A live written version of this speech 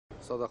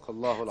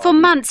For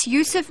months,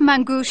 Yussef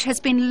al-Mangoush has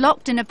been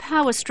locked in a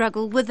power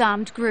struggle with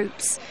armed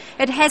groups.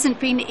 It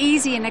hasn't been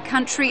easy in a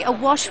country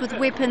awash with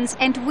weapons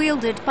and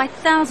wielded by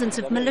thousands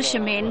of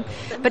militiamen.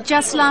 But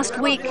just last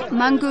week,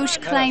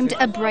 Mangoush claimed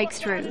a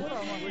breakthrough.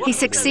 He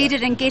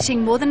succeeded in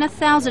getting more than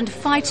 1,000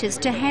 fighters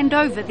to hand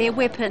over their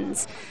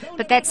weapons.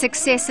 But that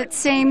success, it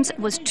seems,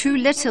 was too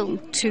little,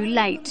 too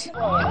late.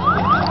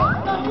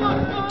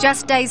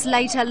 Just days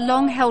later,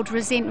 long-held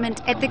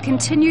resentment at the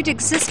continued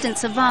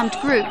existence of armed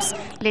groups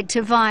led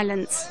to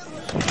violence.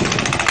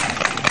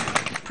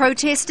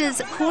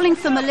 Protesters calling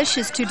for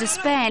militias to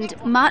disband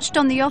marched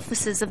on the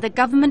offices of the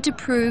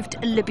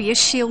government-approved Libya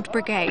Shield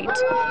brigade.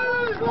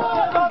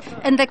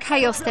 In the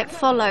chaos that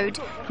followed,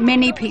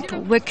 many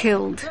people were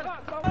killed.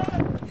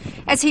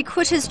 As he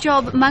quit his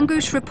job,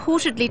 Mangoush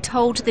reportedly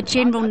told the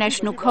General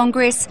National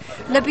Congress,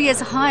 Libya's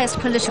highest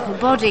political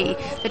body,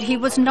 that he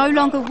was no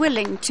longer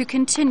willing to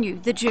continue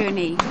the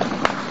journey.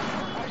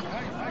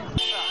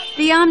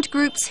 The armed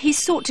groups he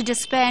sought to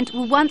disband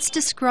were once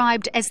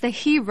described as the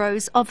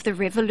heroes of the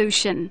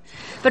revolution.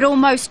 But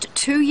almost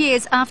 2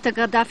 years after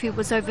Gaddafi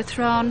was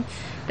overthrown,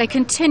 they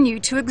continue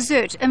to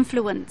exert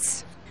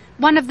influence.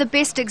 One of the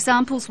best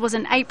examples was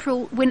in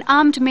April when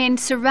armed men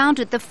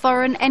surrounded the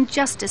foreign and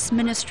justice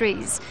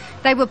ministries.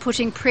 They were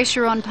putting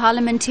pressure on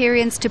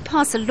parliamentarians to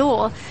pass a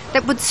law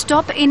that would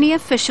stop any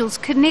officials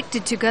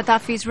connected to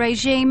Gaddafi's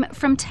regime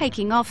from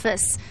taking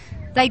office.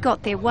 They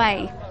got their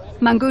way.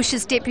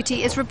 Mangoush's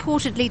deputy is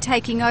reportedly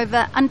taking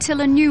over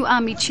until a new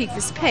army chief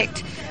is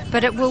picked,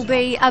 but it will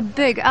be a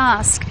big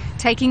ask,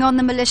 taking on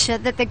the militia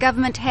that the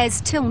government has,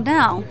 till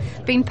now,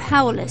 been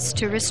powerless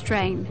to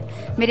restrain.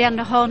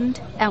 Miranda Hond,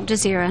 Al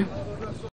Jazeera.